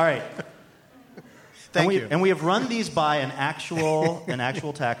 All right. Thank you. And we have run these by an actual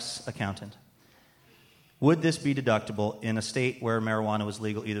tax accountant. Would this be deductible in a state where marijuana was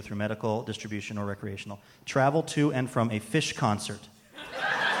legal either through medical distribution or recreational? Travel to and from a Phish concert.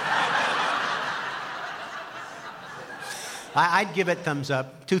 I'd give it thumbs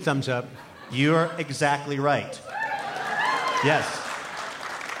up, 2 thumbs up. You're exactly right. Yes.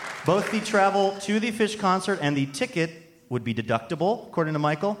 Both the travel to the Phish concert and the ticket would be deductible, according to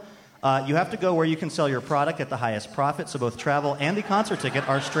Michael. You have to go where you can sell your product at the highest profit, so both travel and the concert ticket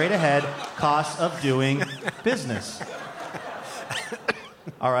are straight ahead costs of doing business.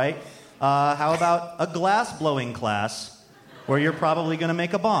 All right. How about a glass blowing class where you're probably going to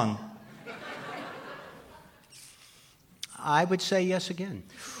make a bong? I would say yes again.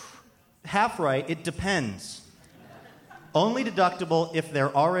 Half right. It depends. Only deductible if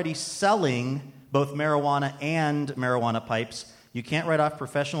they're already selling both marijuana and marijuana pipes. You can't write off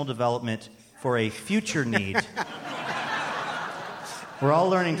professional development for a future need. We're all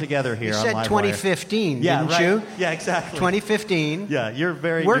learning together here. You on said Livewire. 2015, yeah, didn't right. you? Yeah, exactly. 2015. Yeah, you're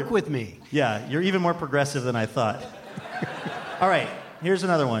very... Work with me. Yeah, you're even more progressive than I thought. All right, here's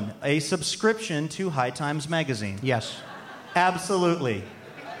another one. A subscription to High Times magazine. Yes. Absolutely.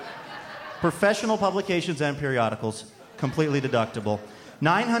 Professional publications and periodicals, completely deductible.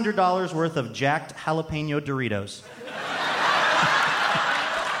 $900 worth of jacked jalapeno Doritos.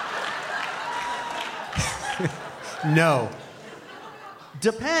 No.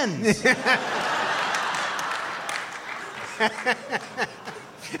 Depends.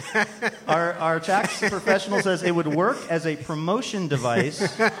 Our tax professional says it would work as a promotion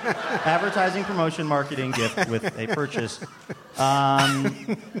device, advertising, promotion, marketing gift with a purchase.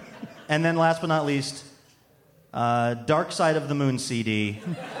 And then last but not least, Dark Side of the Moon CD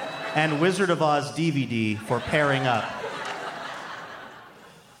and Wizard of Oz DVD for pairing up.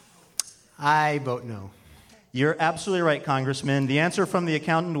 I vote no. You're absolutely right, Congressman. The answer from the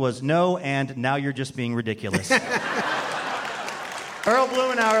accountant was no, and now you're just being ridiculous. Earl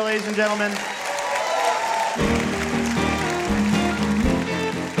Blumenauer, ladies and gentlemen.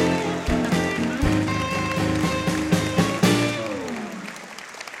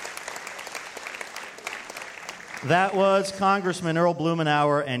 That was Congressman Earl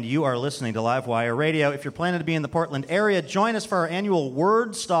Blumenauer, and you are listening to Livewire Radio. If you're planning to be in the Portland area, join us for our annual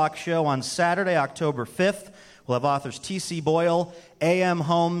Wordstock show on Saturday, October 5th. We'll have authors T.C. Boyle, A.M.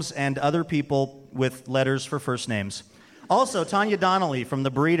 Holmes, and other people with letters for first names. Also, Tanya Donnelly from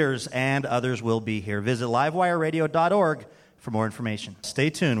The Breeders and others will be here. Visit livewireradio.org for more information. Stay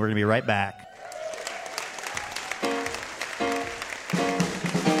tuned. We're going to be right back.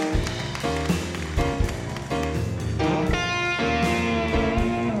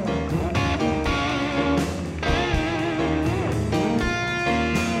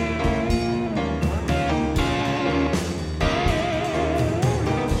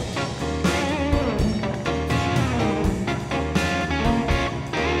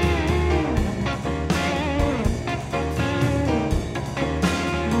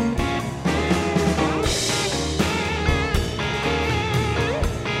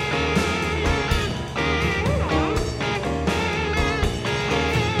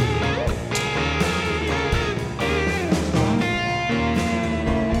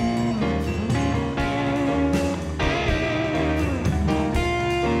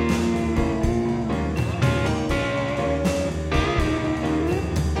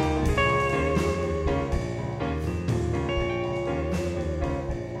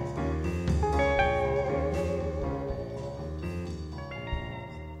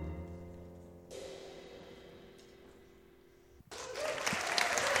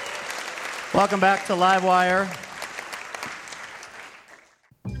 Welcome back to Livewire.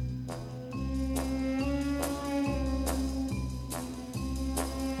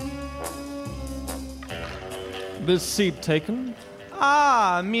 This seat taken?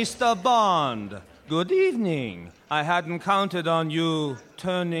 Ah, Mr. Bond. Good evening. I hadn't counted on you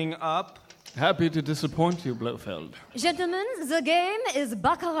turning up. Happy to disappoint you, Blofeld. Gentlemen, the game is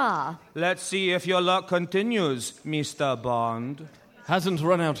Baccarat. Let's see if your luck continues, Mr. Bond. Hasn't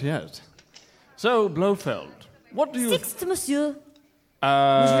run out yet. So, Blofeld, what do you... Sixth, monsieur.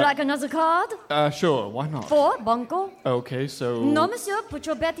 Would you like another card? Sure, why not? 4, Banco. Okay, so... No, monsieur, put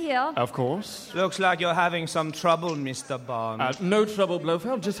your bet here. Of course. Looks like you're having some trouble, Mr. Bond. No trouble,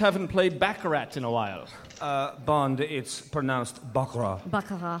 Blofeld. Just haven't played Baccarat in a while. Bond, it's pronounced Baccarat.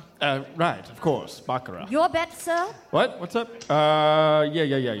 Baccarat. Right, of course, Baccarat. Your bet, sir? What? What's up?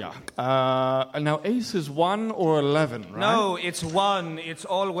 Yeah. Now, ace is 1 or 11, right? No, it's 1. It's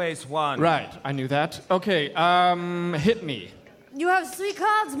always 1. Right, I knew that. Okay, hit me. You have 3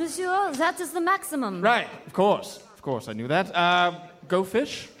 cards, monsieur. That is the maximum. Right, of course, I knew that. Go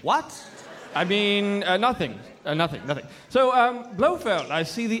fish? What? I mean, nothing. Nothing. So, Blofeld, I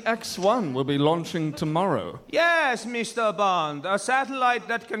see the X-1 will be launching tomorrow. Yes, Mr. Bond. A satellite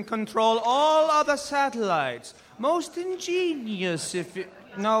that can control all other satellites. Most ingenious if it...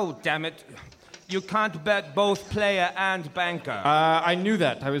 No, damn it. You can't bet both player and banker. I knew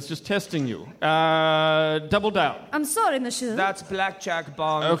that. I was just testing you. Double down. I'm sorry, monsieur. That's blackjack,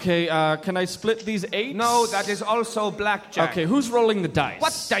 Bond. Okay, can I split these 8? No, that is also blackjack. Okay, who's rolling the dice?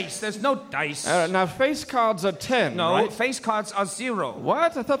 What dice? There's no dice. Now, face cards are 10, No, right? face cards are 0.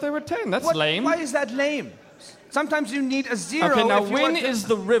 What? I thought they were 10. That's lame. Why is that lame? Sometimes you need a 0. Okay, now if you when want to... is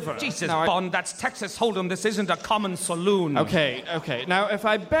the river? Jesus, now, Bond, that's Texas Hold'em. This isn't a common saloon. Okay. Now, if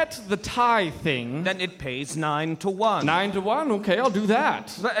I bet the tie thing... Then it pays 9 to 1. 9 to 1? Okay, I'll do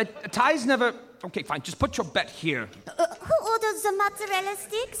that. But, ties never... Okay, fine, just put your bet here. Who ordered the mozzarella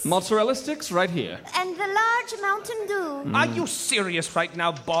sticks? Mozzarella sticks right here. And the large Mountain Dew. Are you serious right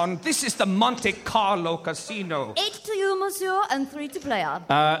now, Bond? This is the Monte Carlo Casino. 8 to you, monsieur, and 3 to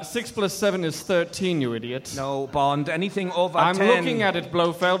player. 6 plus 7 is 13, you idiot. No, Bond, anything over 10. I'm looking at it,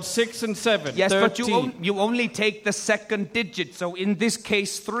 Blofeld. 6 and 7, Yes, 13. but you only take the second digit, so in this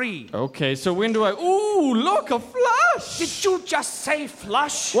case, 3. Okay, so when do I... Ooh, look, a flush! Did you just say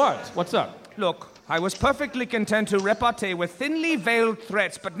flush? What? What's up? Look, I was perfectly content to repartee with thinly veiled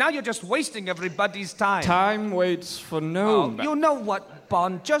threats, but now you're just wasting everybody's time. Time waits for no man. You know what,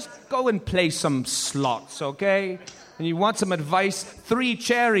 Bond? Just go and play some slots, okay? and you want some advice, 3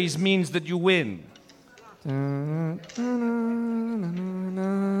 cherries means that you win.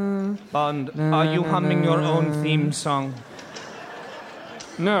 Bond, are you humming your own theme song?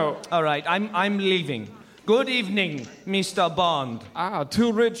 No. All right, I'm leaving. Good evening, Mr. Bond.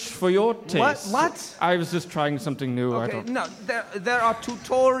 Too rich for your taste. What? I was just trying something new. Okay, no, there are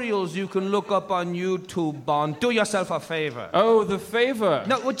tutorials you can look up on YouTube, Bond. Do yourself a favor. Oh, the favor.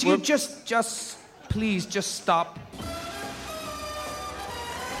 No, would you just please just stop?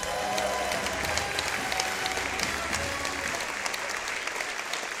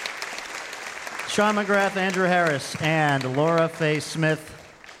 Sean McGrath, Andrew Harris, and Laura Faye Smith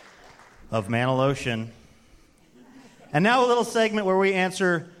of Manalotion. And now a little segment where we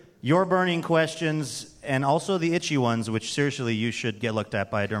answer your burning questions and also the itchy ones, which seriously you should get looked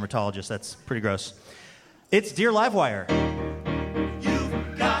at by a dermatologist. That's pretty gross. It's Dear Livewire.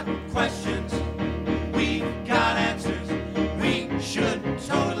 You've got questions, we've got answers. We should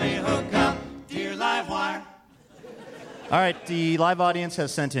totally hook up, Dear Livewire. All right, the live audience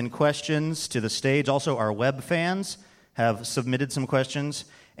has sent in questions to the stage. Also, our web fans have submitted some questions.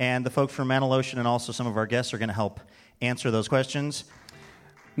 And the folks from Manalotion and also some of our guests are going to help answer those questions.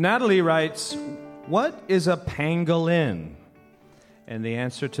 Natalie writes, what is a pangolin? And the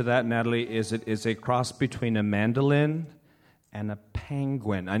answer to that, Natalie, is it is a cross between a mandolin and a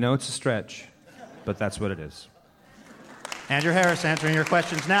penguin. I know it's a stretch, but that's what it is. Andrew Harris answering your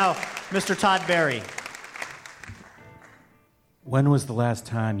questions. Now, Mr. Todd Barry. When was the last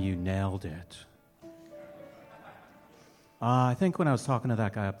time you nailed it? I think when I was talking to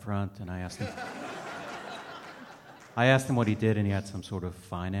that guy up front, and I asked him what he did, and he had some sort of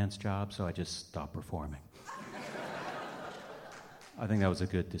finance job, so I just stopped performing. I think that was a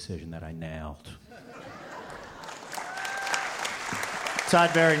good decision that I nailed.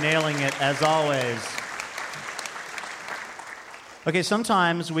 Todd Barry nailing it, as always. Okay,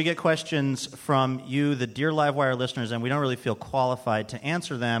 sometimes we get questions from you, the Dear Livewire listeners, and we don't really feel qualified to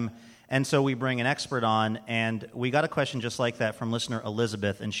answer them. And so we bring an expert on, and we got a question just like that from listener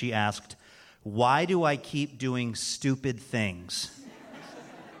Elizabeth, and she asked, why do I keep doing stupid things?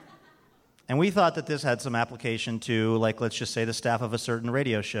 And we thought that this had some application to, like, let's just say the staff of a certain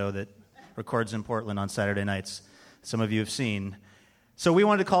radio show that records in Portland on Saturday nights. Some of you have seen. So we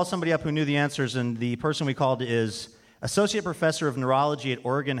wanted to call somebody up who knew the answers, and the person we called is Associate Professor of Neurology at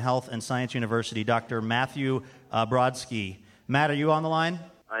Oregon Health and Science University, Dr. Matthew Brodsky. Matt, are you on the line?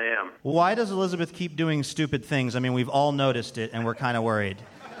 I am. Why does Elizabeth keep doing stupid things? I mean, we've all noticed it, and we're kind of worried.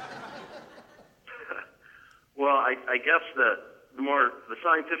 Well, I guess the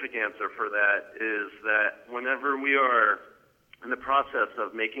scientific answer for that is that whenever we are in the process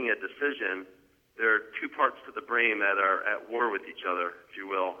of making a decision, there are 2 parts to the brain that are at war with each other, if you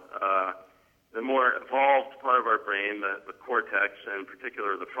will. The more evolved part of our brain, the cortex, and in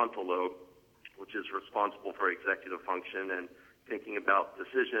particular the frontal lobe, which is responsible for executive function and thinking about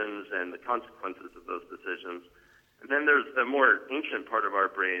decisions and the consequences of those decisions. And then there's the more ancient part of our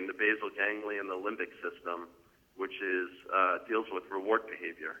brain, the basal ganglia and the limbic system, which deals with reward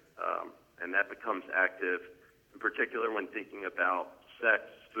behavior. And that becomes active, in particular when thinking about sex,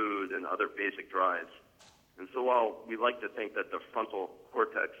 food, and other basic drives. And so while we like to think that the frontal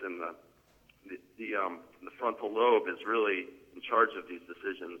cortex and the frontal lobe is really in charge of these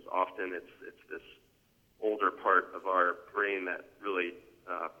decisions, often it's this older part of our brain that really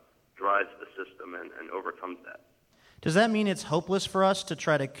drives the system and overcomes that. Does that mean it's hopeless for us to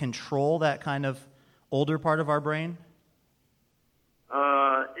try to control that kind of older part of our brain?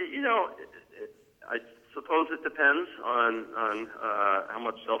 I suppose it depends on how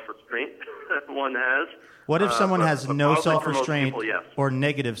much self-restraint one has. What if someone has no probably for most self-restraint people, yes. or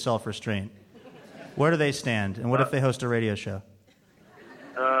negative self-restraint? Where do they stand? And what if they host a radio show?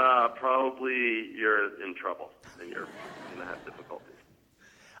 Probably you're in trouble and you're going to have difficulties.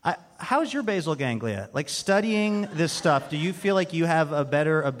 How's your basal ganglia? Like, studying this stuff, do you feel like you have a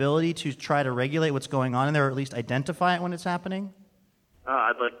better ability to try to regulate what's going on in there, or at least identify it when it's happening?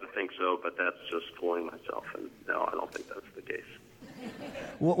 I'd like to think so, but that's just fooling myself, and no, I don't think that's the case.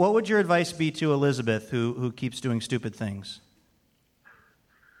 What would your advice be to Elizabeth, who keeps doing stupid things?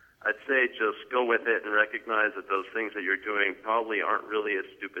 I'd say just go with it and recognize that those things that you're doing probably aren't really as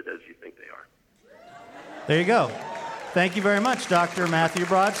stupid as you think they are. There you go. Thank you very much, Dr. Matthew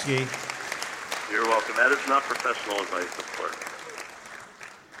Brodsky. You're welcome. That is not professional advice, of course.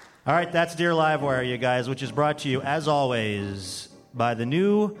 All right, that's Dear Livewire, you guys, which is brought to you, as always, by the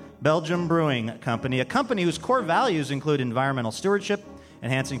New Belgium Brewing Company, a company whose core values include environmental stewardship,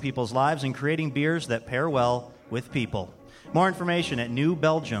 enhancing people's lives, and creating beers that pair well with people. More information at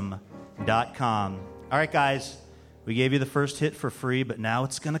newbelgium.com. All right, guys, We gave you the first hit for free, but now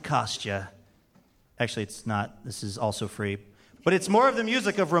it's going to cost you. Actually, it's not. This is also free. But it's more of the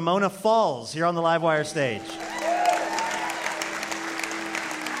music of Ramona Falls here on the Livewire stage.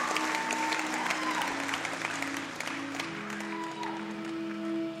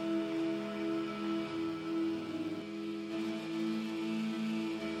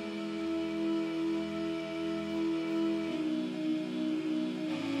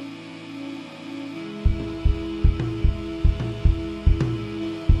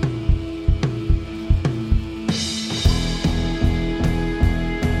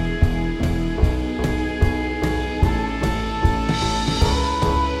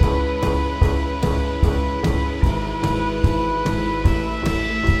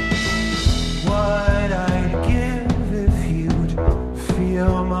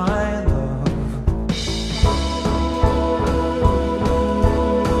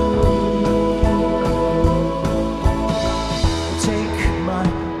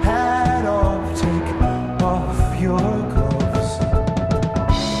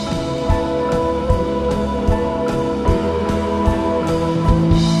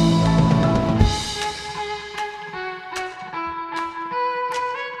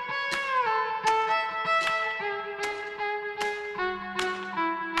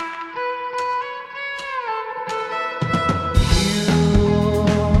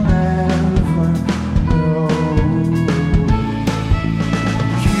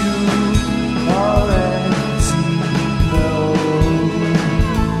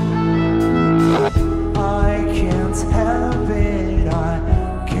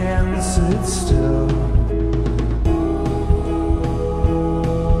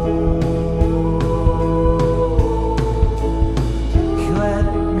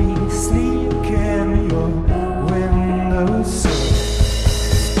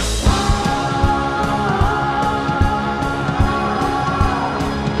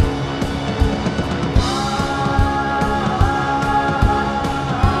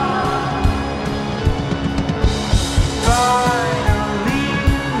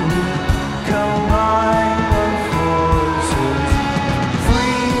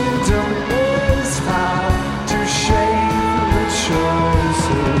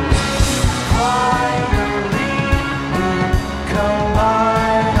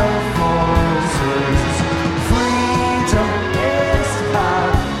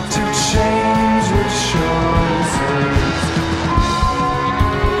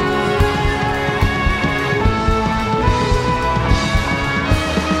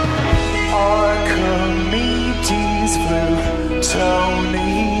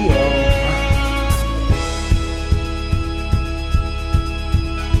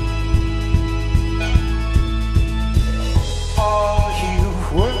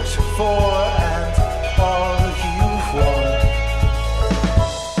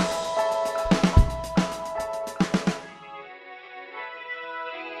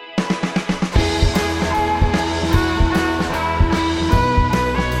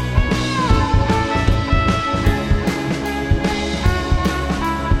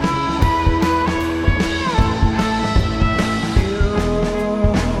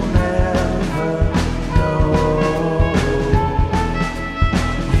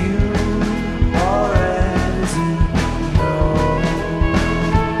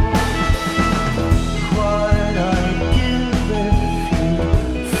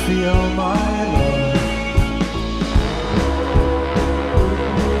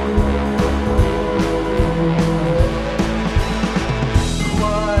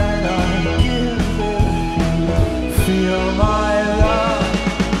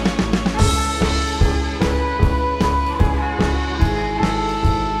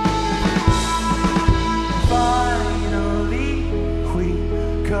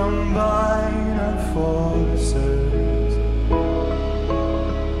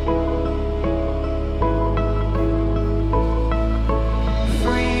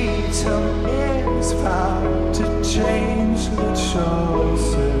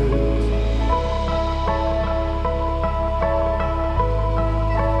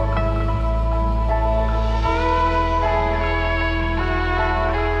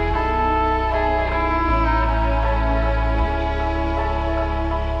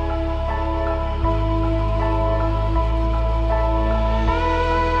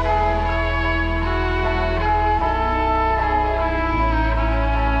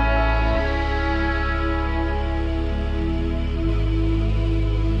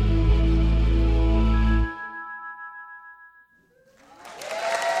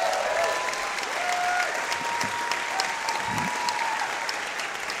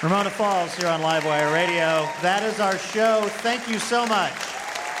 Ramona Falls here on Livewire Radio. That is our show. Thank you so much.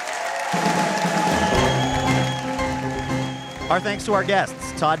 Our thanks to our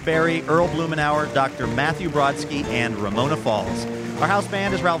guests, Todd Barry, Earl Blumenauer, Dr. Matthew Brodsky, and Ramona Falls. Our house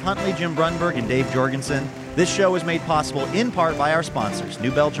band is Ralph Huntley, Jim Brunberg, and Dave Jorgensen. This show is made possible in part by our sponsors,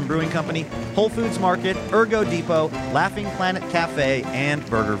 New Belgium Brewing Company, Whole Foods Market, Ergo Depot, Laughing Planet Cafe, and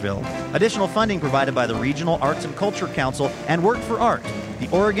Burgerville. Additional funding provided by the Regional Arts and Culture Council and Work for Art, the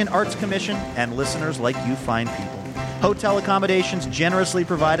Oregon Arts Commission, and listeners like you fine people. Hotel accommodations generously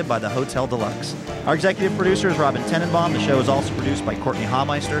provided by the Hotel Deluxe. Our executive producer is Robin Tenenbaum. The show is also produced by Courtney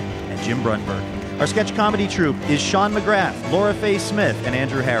Haumeister and Jim Brunberg. Our sketch comedy troupe is Sean McGrath, Laura Faye Smith, and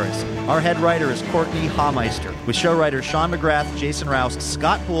Andrew Harris. Our head writer is Courtney Haumeister, with show writers Sean McGrath, Jason Rouse,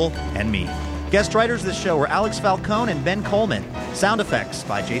 Scott Poole, and me. Guest writers of this show were Alex Falcone and Ben Coleman. Sound effects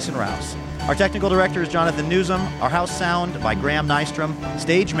by Jason Rouse. Our technical director is Jonathan Newsom. Our house sound by Graham Nystrom.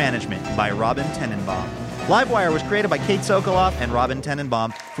 Stage management by Robin Tenenbaum. Livewire was created by Kate Sokoloff and Robin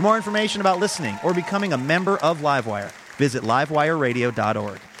Tenenbaum. For more information about listening or becoming a member of Livewire, visit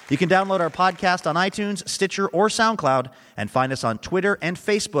livewireradio.org. You can download our podcast on iTunes, Stitcher, or SoundCloud, and find us on Twitter and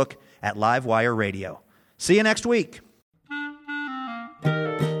Facebook at Livewire Radio. See you next week.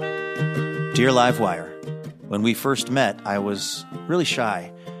 Dear Livewire, when we first met, I was really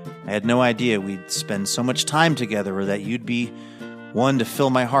shy. I had no idea we'd spend so much time together, or that you'd be one to fill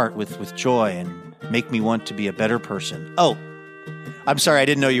my heart with joy and make me want to be a better person. Oh, I'm sorry, I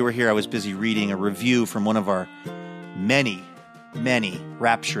didn't know you were here. I was busy reading a review from one of our many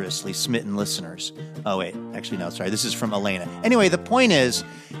rapturously smitten listeners. Oh, wait. Actually, no, sorry. This is from Elena. Anyway, the point is,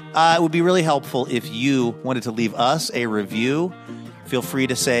 it would be really helpful if you wanted to leave us a review. Feel free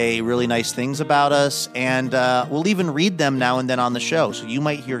to say really nice things about us, and we'll even read them now and then on the show. So you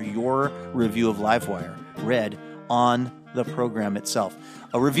might hear your review of Livewire read on the program itself.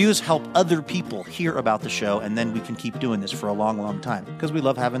 Reviews help other people hear about the show, and then we can keep doing this for a long, long time because we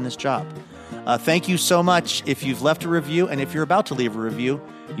love having this job. Thank you so much if you've left a review, and if you're about to leave a review,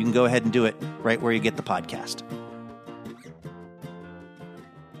 you can go ahead and do it right where you get the podcast.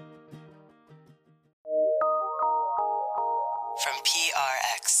 From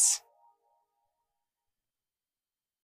PRX.